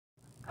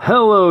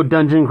Hello,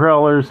 Dungeon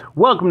Crawlers.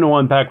 Welcome to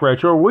One Pack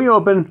Retro. We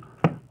open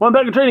one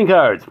pack of trading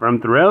cards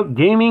from throughout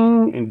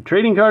gaming and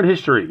trading card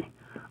history.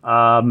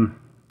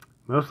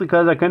 Mostly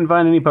because I couldn't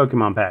find any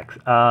Pokemon packs.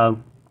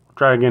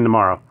 Try again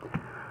tomorrow.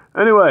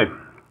 Anyway,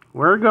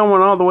 we're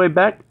going all the way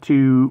back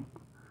to...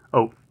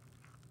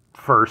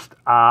 First,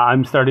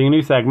 I'm starting a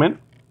new segment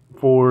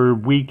for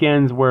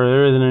weekends where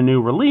there isn't a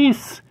new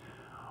release.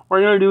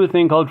 We're going to do a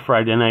thing called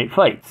Friday Night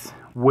Fights,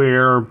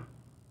 where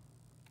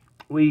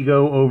we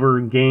go over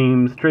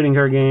games, trading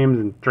card games,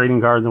 and trading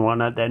cards and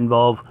whatnot that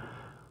involve,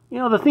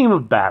 the theme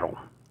of battle.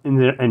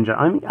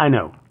 I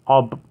know,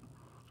 all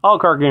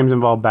card games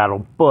involve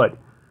battle, but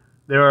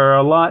there are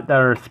a lot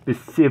that are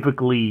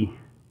specifically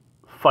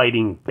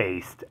fighting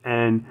based,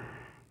 and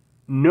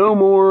no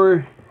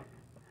more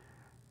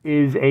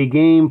is a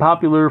game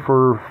popular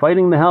for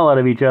fighting the hell out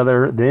of each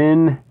other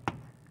than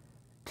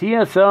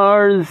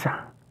TSR's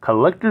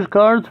Collector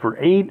Cards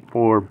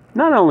for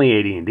not only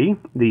AD&D,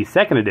 the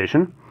second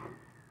edition.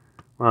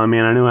 Well, I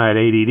mean, I knew I had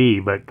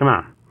ADD, but come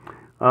on.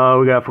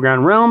 We got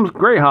Forgotten Realms,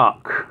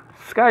 Greyhawk,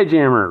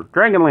 Skyjammer,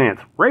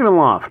 Dragonlance,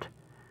 Ravenloft,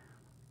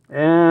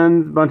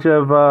 and a bunch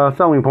of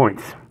selling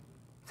points.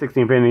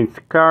 16 pennies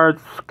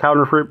cards,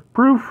 counterfeit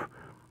proof,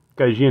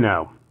 because,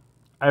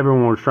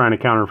 everyone was trying to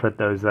counterfeit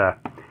those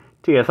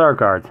TSR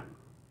cards.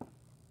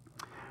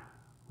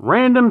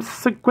 Random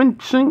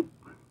sequencing,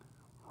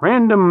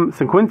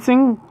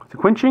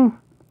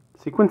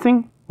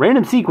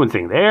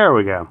 there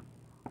we go.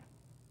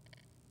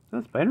 Is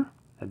that a spider?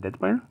 A dead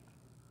spider?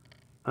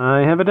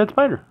 I have a dead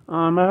spider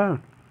on my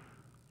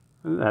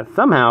phone.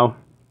 Somehow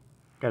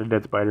got a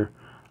dead spider.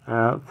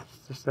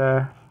 It's just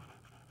sorry,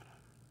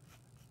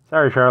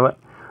 Charlotte.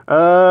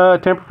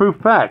 Tamper-proof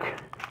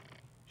pack.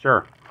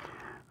 Sure.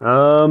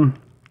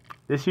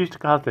 This used to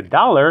cost $1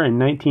 in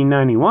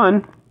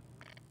 1991.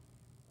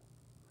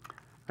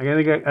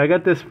 I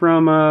got this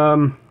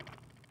from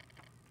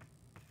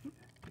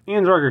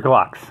Ian's Record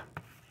Clocks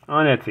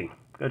on Etsy.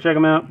 Go check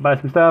him out. Buy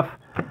some stuff.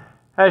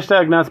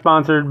 Hashtag not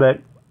sponsored, but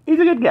he's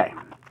a good guy.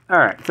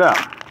 Alright, so.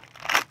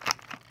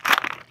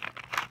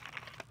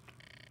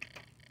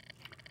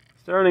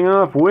 Starting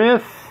off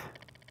with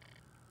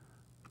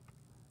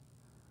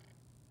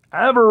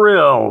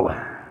Averil.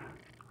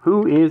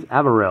 Who is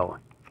Averil?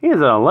 He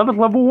is a 11th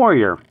level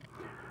warrior.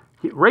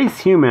 Race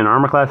human,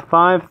 armor class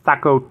 5,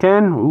 Thaco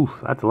 10. Oof,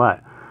 that's a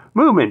lot.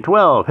 Movement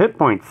 12, hit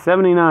points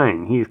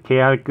 79. He's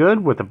chaotic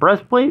good with a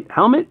breastplate,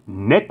 helmet,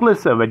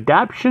 necklace of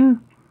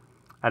adaptation,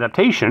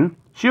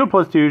 shield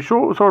 +2,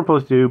 sword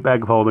 +2,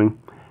 bag of holding.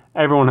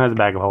 Everyone has a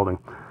bag of holding.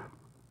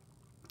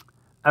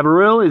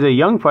 Averil is a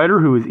young fighter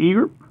who is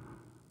eager.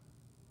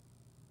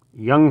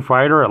 Young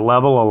fighter at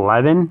level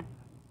 11.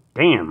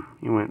 Damn,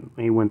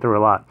 he went through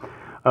a lot.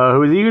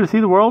 Who is eager to see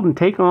the world and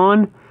take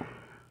on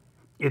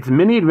its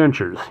many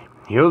adventures.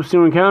 He hopes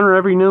to encounter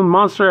every known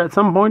monster at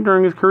some point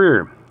during his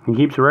career. He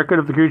keeps a record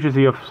of the creatures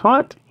he has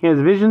fought. He has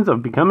visions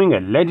of becoming a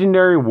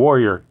legendary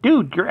warrior.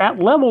 Dude, you're at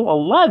level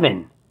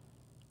 11.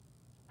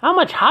 How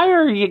much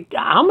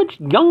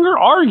younger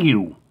are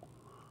you?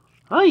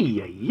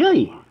 Ay.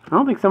 I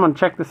don't think someone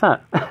checked this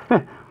out.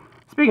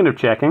 Speaking of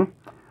checking,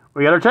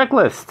 we got our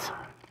checklist.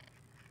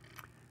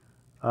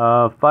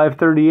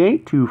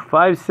 538 to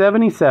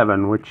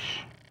 577,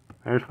 which,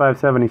 there's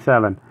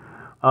 577.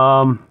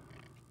 So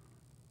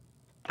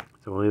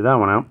we'll leave that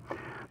one out.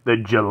 The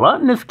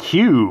Gelatinous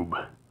Cube.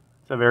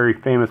 It's a very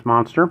famous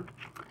monster.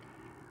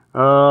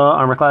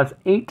 Armor class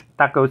 8,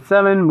 Thaco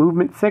 7,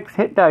 movement 6,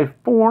 hit die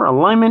 4,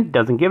 alignment,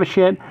 doesn't give a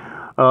shit.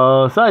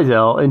 Size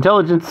L,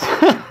 intelligence,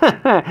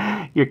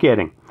 you're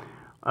kidding.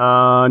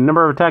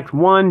 Number of attacks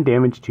 1,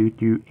 damage 2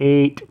 to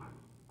 8.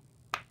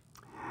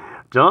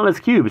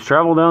 Gelatinous cubes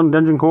travel down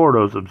dungeon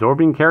corridors,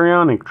 absorbing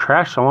carrion and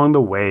trash along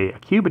the way. A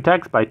cube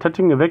attacks by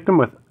touching a victim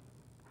with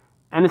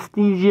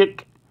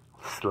anesthetic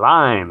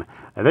slime.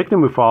 A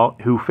victim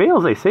who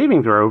fails a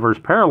saving throw over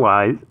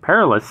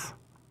paralysis,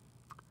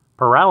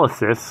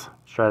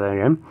 let's try that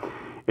again,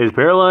 is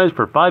paralyzed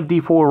for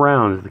 5d4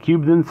 rounds. The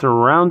cube then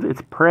surrounds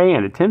its prey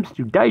and attempts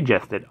to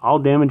digest it. All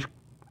damage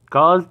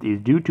caused is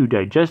due to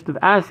digestive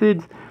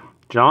acids.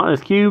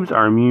 Gelatinous cubes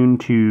are immune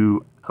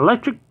to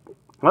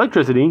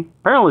electricity,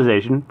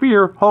 paralyzation,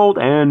 fear, hold,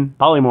 and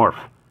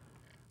polymorph.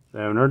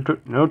 So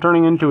no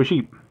turning into a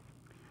sheep.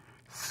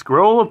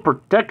 Scroll of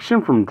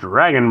protection from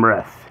dragon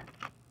breath.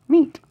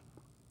 Neat.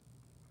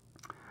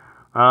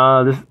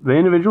 The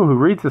individual who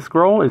reads the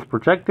scroll is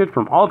protected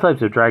from all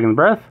types of dragon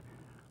breath.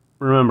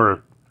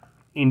 Remember,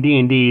 in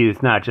D&D,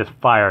 it's not just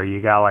fire.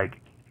 You got,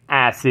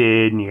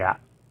 acid, and you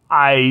got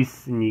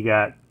ice, and you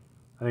got,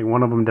 I think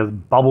one of them does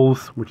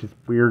bubbles, which is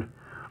weird.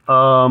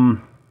 Yeah.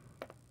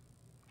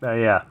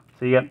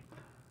 So you got,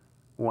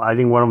 I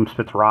think one of them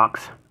spits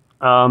rocks.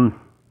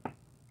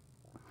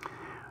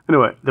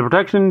 Anyway, the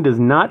protection does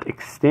not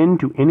extend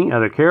to any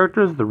other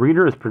characters. The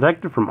reader is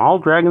protected from all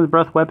Dragon's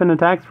Breath weapon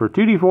attacks for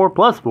 2d4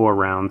 plus 4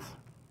 rounds.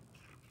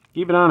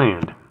 Keep it on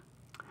hand.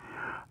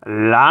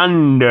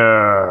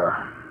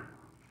 Lander.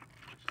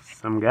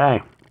 Some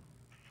guy.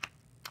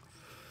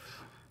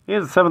 He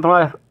has a 7th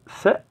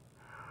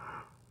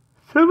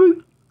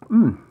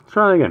Let's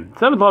try that again.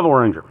 7th level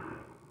ranger.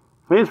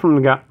 He is from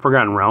the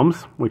Forgotten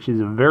Realms, which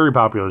is a very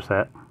popular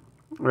set.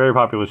 Very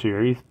popular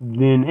series.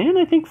 And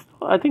I think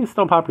it's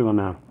still popular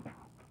now.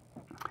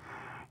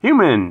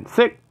 Human,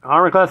 6,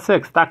 armor class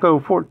 6, taco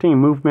 14,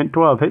 movement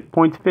 12, hit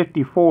points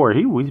 54.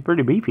 He's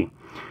pretty beefy.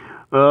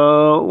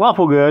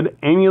 Lawful good,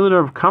 amulet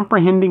of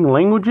comprehending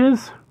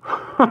languages.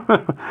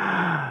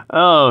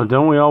 Oh,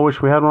 don't we all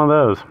wish we had one of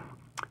those?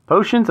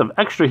 Potions of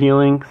extra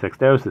healing, 6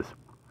 doses.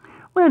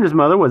 Lander's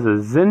mother was a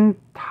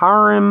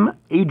Zentarim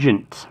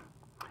agent.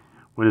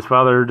 When his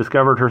father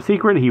discovered her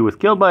secret, he was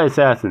killed by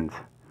assassins.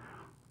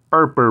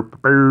 And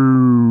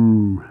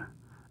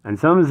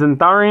some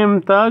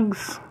Zentarian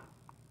thugs.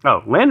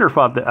 Oh, Lander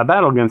fought a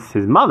battle against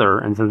his mother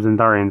and some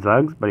Zentarian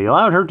thugs, but he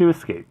allowed her to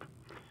escape.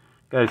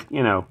 Because,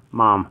 you know,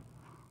 Mom.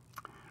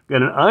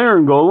 Got an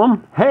iron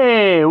golem.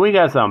 Hey, we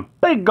got some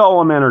big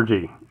golem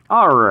energy.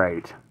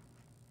 Alright.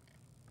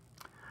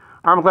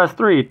 Armor class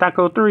 3,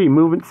 taco 3,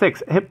 movement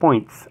 6, hit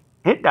points.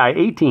 Hit die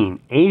 18,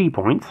 80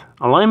 points.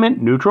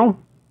 Alignment, neutral,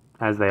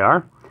 as they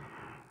are.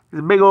 He's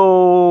a big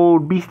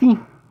old beastie.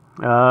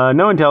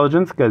 No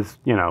intelligence, because,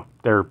 you know,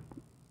 they're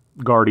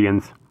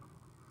guardians.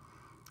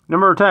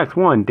 Number of attacks,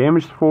 1.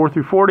 Damage 4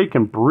 through 40.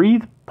 Can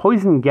breathe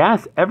poison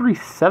gas every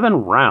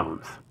 7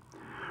 rounds.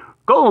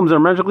 Golems are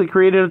magically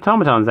created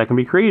automatons that can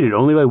be created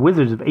only by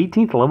wizards of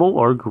 18th level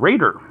or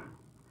greater.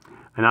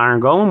 An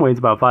iron golem weighs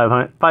about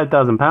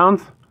 5,000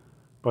 pounds.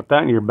 Put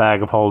that in your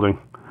bag of holding.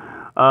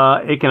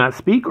 It cannot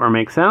speak or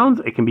make sounds.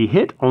 It can be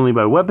hit only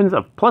by weapons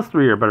of +3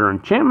 or better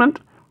enchantment.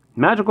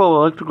 Magical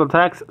electrical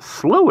attacks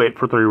slow it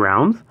for 3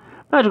 rounds.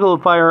 Magical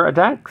fire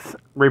attacks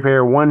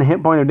repair 1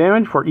 hit point of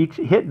damage for each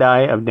hit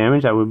die of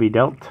damage that would be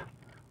dealt.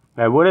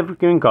 That would have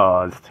been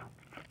caused.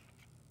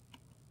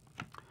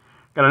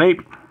 Got an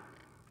ape.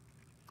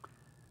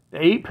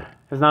 The ape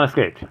has not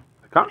escaped.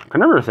 The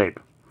carnivorous ape.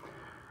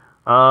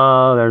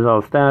 There's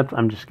all the stats.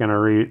 I'm just gonna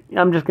read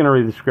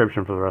the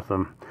description for the rest of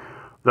them.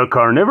 The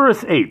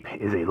carnivorous ape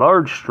is a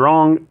larger,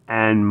 stronger,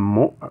 and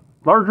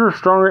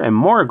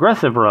more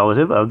aggressive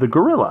relative of the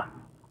gorilla.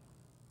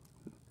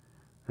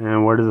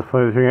 And where does a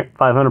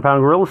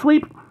 500-pound gorilla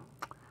sleep?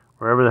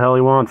 Wherever the hell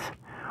he wants.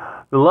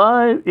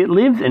 It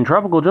lives in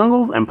tropical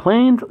jungles and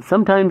plains,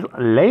 sometimes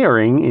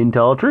layering in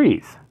tall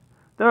trees.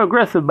 Though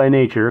aggressive by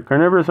nature,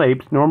 carnivorous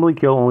apes normally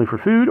kill only for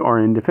food or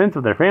in defense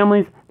of their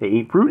families. They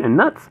eat fruit and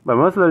nuts, but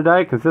most of their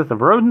diet consists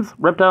of rodents,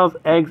 reptiles,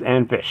 eggs,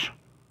 and fish.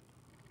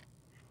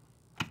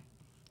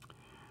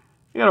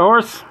 You got a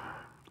horse,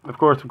 of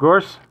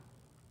course.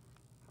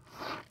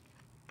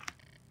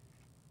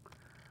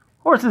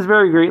 Horses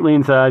vary greatly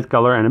in size,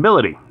 color, and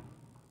ability,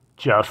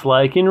 just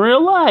like in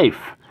real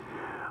life.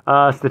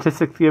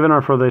 Statistics given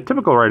are for the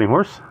typical riding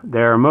horse.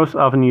 They are most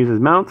often used as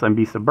mounts and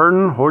beasts of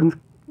burden.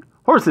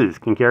 Horses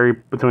can carry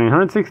between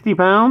 160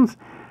 pounds,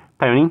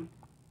 pony,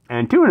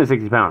 and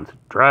 260 pounds,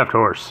 draft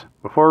horse,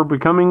 before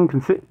being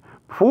considered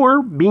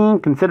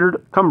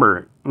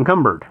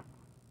encumbered,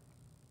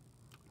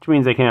 which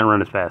means they can't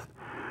run as fast.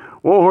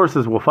 Wool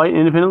horses will fight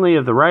independently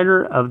of the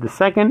rider of the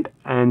second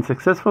and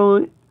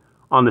successfully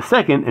on the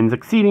second and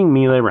succeeding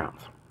melee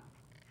rounds.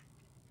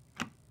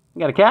 You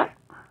got a cat?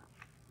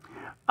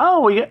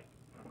 Oh, we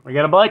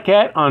got a black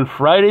cat on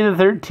Friday the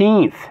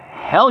 13th.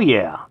 Hell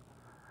yeah.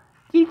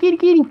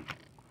 Kitty.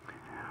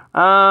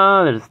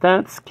 There's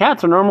stats.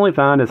 Cats are normally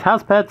found as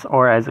house pets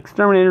or as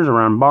exterminators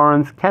around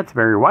barns. Cats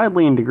vary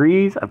widely in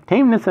degrees of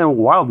tameness and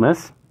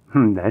wildness.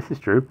 This is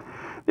true.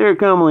 They are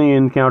commonly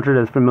encountered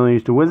as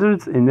familiars to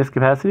wizards. In this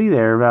capacity, they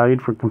are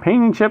valued for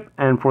companionship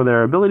and for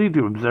their ability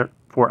to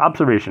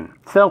observation,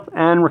 stealth,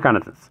 and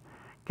reconnaissance.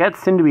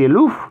 Cats tend to be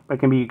aloof, but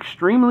can be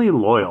extremely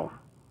loyal.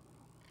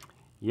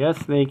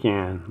 Yes, they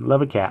can.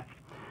 Love a cat.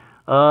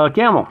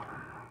 Camel.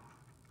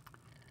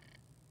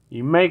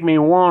 You make me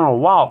want to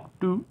walk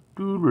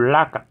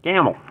like a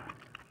camel.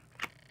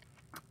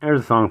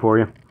 There's a song for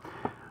you.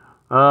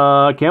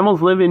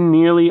 Camels live in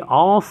nearly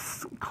all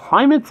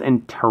climates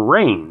and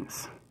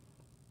terrains.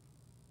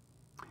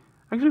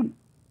 Actually,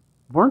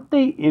 weren't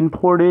they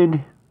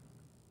imported?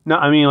 No,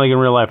 I mean like in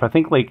real life. I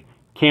think like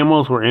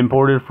camels were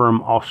imported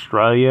from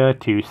Australia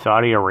to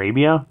Saudi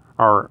Arabia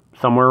or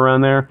somewhere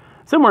around there.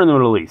 Somewhere in the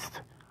Middle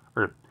East.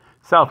 Or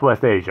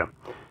Southwest Asia.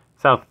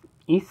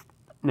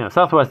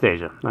 Southwest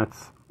Asia.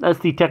 That's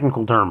the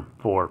technical term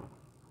for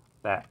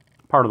that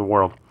part of the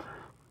world.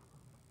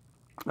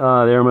 They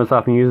are most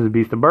often used as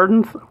beasts of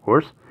burdens, of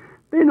course.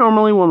 They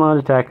normally will not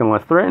attack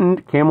unless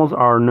threatened. Camels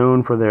are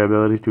known for their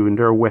ability to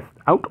endure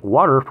without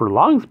water for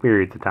long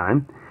periods of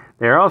time.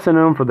 They are also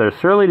known for their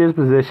surly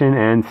disposition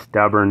and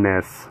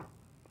stubbornness.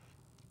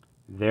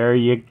 There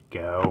you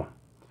go.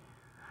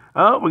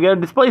 Oh, we got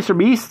a displacer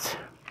beast.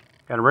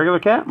 Got a regular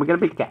cat. We got a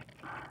big cat.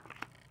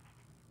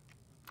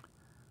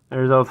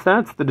 There's all the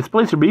stats. The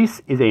displacer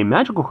beast is a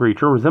magical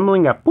creature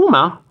resembling a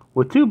puma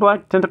with 2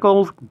 black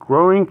tentacles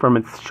growing from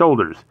its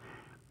shoulders.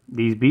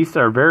 These beasts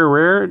are very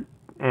rare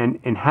and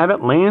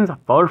inhabit lands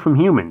far from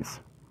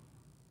humans.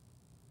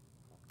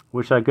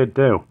 Wish I could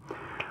too.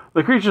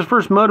 The creature's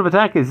first mode of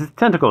attack is its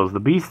tentacles. The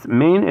beast's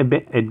main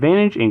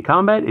advantage in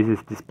combat is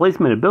its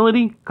displacement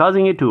ability,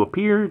 causing it to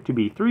appear to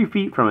be 3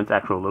 feet from its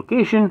actual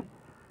location.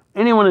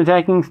 Anyone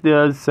attacking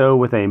does so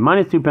with a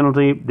 -2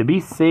 penalty. The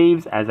beast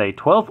saves as a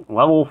 12th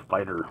level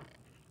fighter.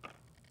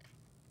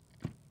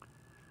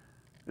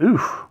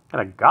 Oof,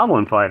 got a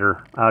goblin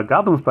fighter. A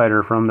goblin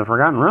spider from the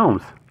Forgotten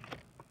Realms.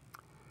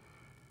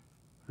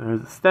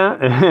 There's a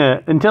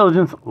stat.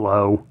 Intelligence,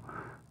 low.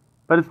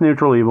 But it's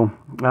neutral evil.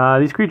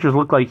 These creatures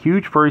look like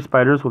huge furry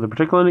spiders with a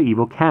particularly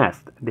evil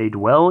cast. They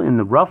dwell in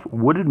the rough,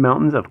 wooded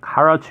mountains of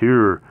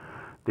Karatur.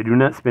 They do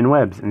not spin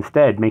webs,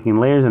 instead making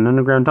layers in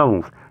underground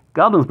tunnels.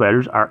 Goblin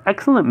spiders are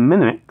excellent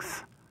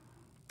mimics,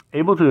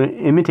 able to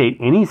imitate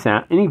any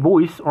sound, any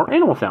voice or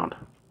animal sound.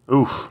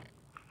 Oof.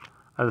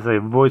 I was say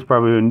voice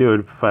probably wouldn't do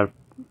it. If I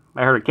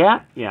heard a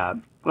cat, yeah,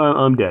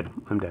 I'm dead.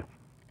 I'm dead.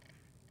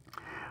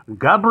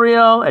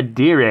 Gabriel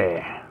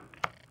Adire,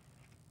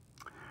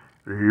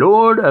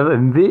 Lord of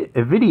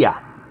Avidia.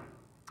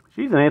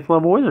 She's an 8th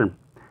level wizard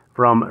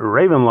from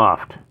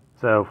Ravenloft.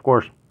 So, of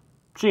course,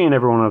 she and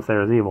everyone else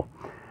there is evil.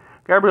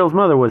 Gabriel's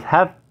mother was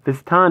half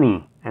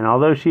Vistani, and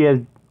although she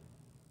has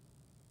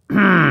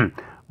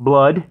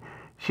blood,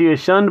 she is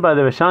shunned by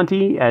the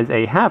Vishanti as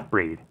a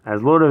half-breed.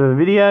 As Lord of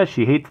Avidia,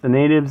 she hates the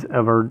natives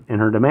in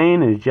her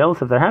domain and is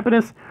jealous of their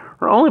happiness.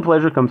 Her only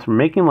pleasure comes from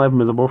making life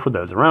miserable for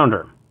those around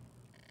her.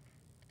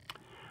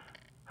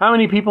 How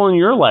many people in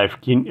your life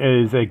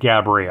is a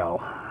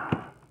Gabrielle?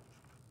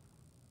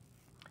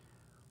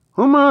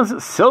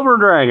 Huma's Silver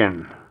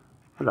Dragon.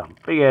 That's a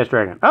big-ass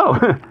dragon. Oh,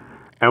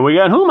 and we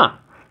got Huma.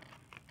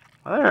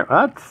 There,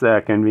 that's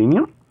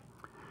convenient.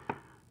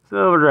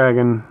 Silver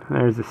Dragon.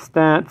 There's the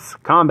stats.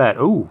 Combat.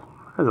 Ooh,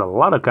 there's a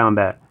lot of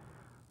combat.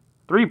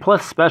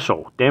 3+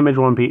 special. Damage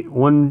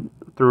 1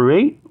 through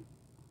 8.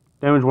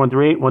 Damage 1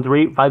 through 8. 1 through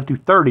 8. 5 to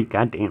 30.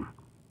 God damn.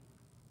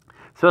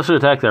 Special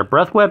attacks are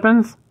breath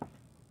weapons.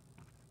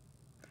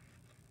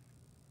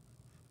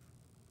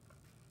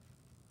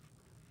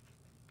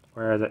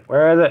 Where is it?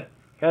 Where is it?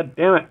 God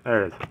damn it.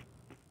 There it is.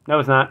 No,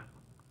 it's not.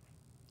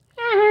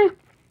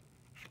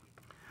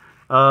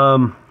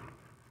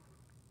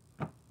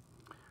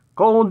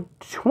 Gold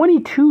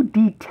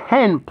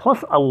 22d10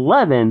 plus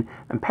 11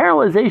 and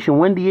paralyzation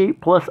 1d8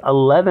 plus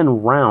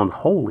 11 rounds.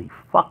 Holy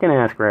fucking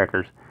ass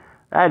crackers.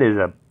 That is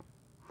a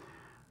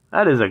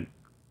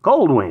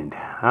gold wind.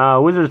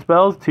 Wizard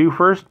spells 2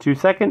 first, 2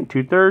 second,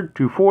 2 third,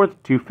 2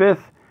 fourth, 2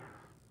 fifth.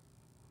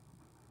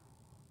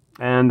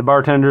 And the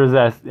bartender is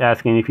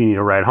asking if you need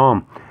a ride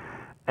home.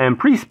 And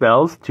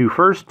pre-spells 2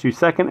 first, 2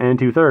 second, and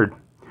 2 third.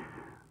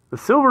 The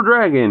Silver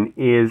Dragon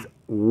is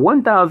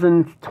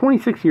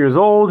 1,026 years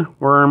old.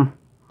 Worm.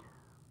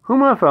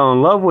 Huma fell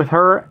in love with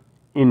her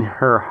in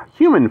her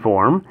human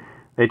form.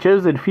 They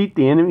chose to defeat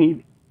the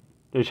enemy.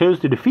 They chose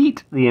to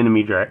defeat the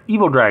enemy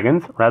evil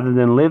dragons rather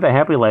than live a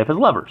happy life as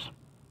lovers.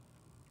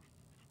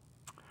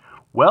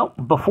 Well,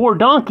 before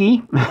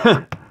Donkey,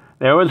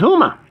 there was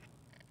Huma.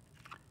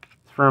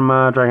 It's from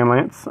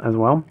Dragonlance as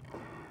well.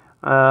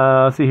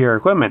 Let's see here.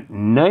 Equipment.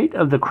 Knight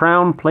of the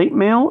Crown Plate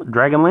Mail,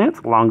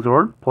 Dragonlance,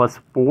 Longsword,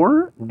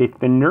 +4,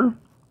 Defender.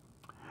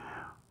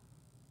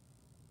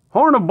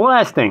 Horn of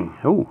Blasting.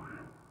 Ooh.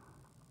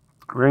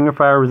 Ring of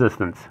Fire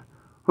Resistance.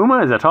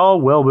 Huma is a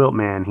tall, well-built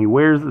man. He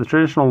wears the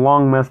traditional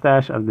long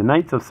mustache of the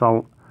Knights of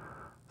Solmania?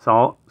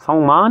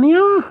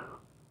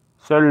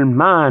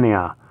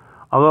 Solmania.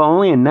 Although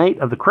only a Knight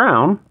of the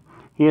Crown,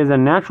 he is a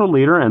natural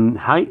leader and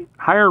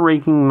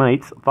higher-ranking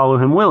knights follow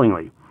him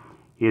willingly.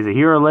 He is a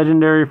hero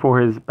legendary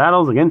for his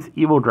battles against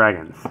evil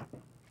dragons.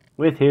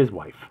 With his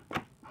wife.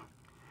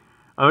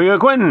 Oh, we got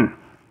Quentin.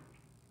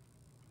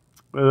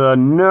 With a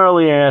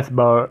gnarly ass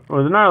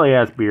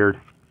beard.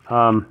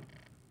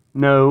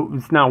 No,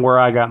 it's not where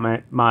I got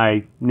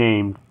my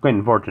name,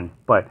 Quentin Fortune.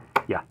 But,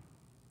 yeah.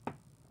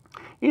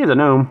 He is a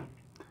gnome.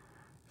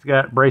 He's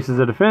got Braces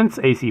of Defense,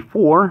 AC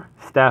 4,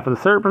 Staff of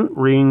the Serpent,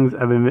 Rings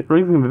of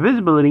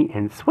Invisibility,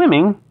 and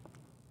Swimming.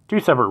 2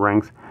 separate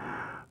rings.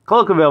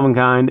 Cloak of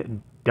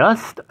Elvenkind,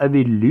 Dust of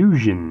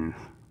Illusions.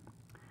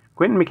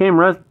 Quentin became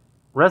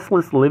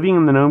restless living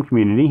in the gnome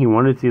community. He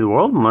wanted to see the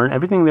world and learn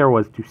everything there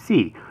was to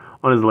see.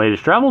 On his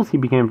latest travels, he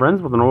became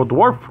friends with an old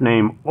dwarf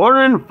named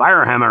Orin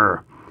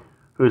Firehammer,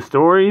 whose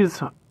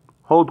stories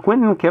hold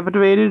Quentin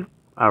captivated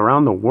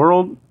about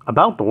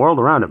the world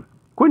around him.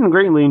 Quentin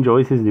greatly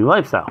enjoys his new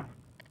lifestyle.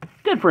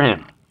 Good for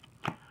him.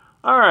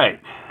 Alright.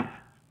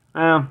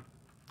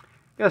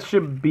 Guess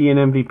should be an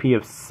MVP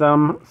of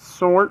some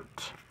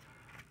sort.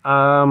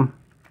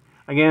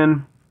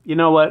 Again, you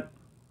know what?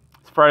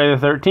 It's Friday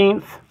the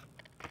 13th.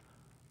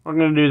 We're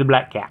going to do the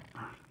Black Cat.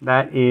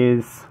 That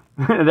is...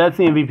 that's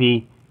the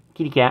MVP.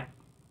 Kitty cat.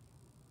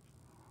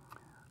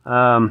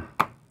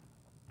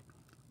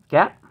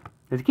 Cat?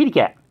 There's a kitty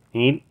cat.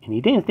 And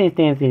he dance.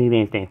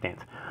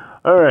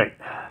 Alright.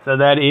 So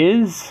that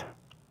is...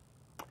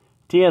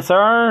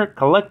 TSR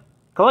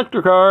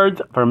Collector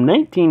Cards from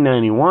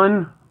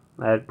 1991.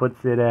 That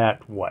puts it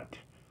at what?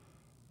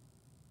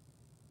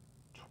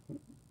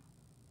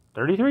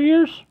 33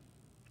 years?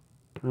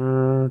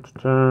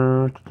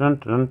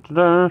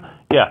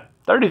 Yeah,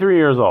 33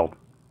 years old.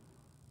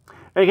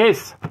 In any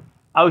case,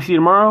 I'll see you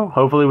tomorrow,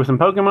 hopefully with some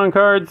Pokemon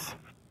cards.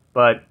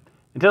 But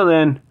until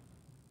then,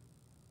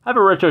 have a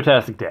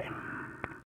retrotastic day.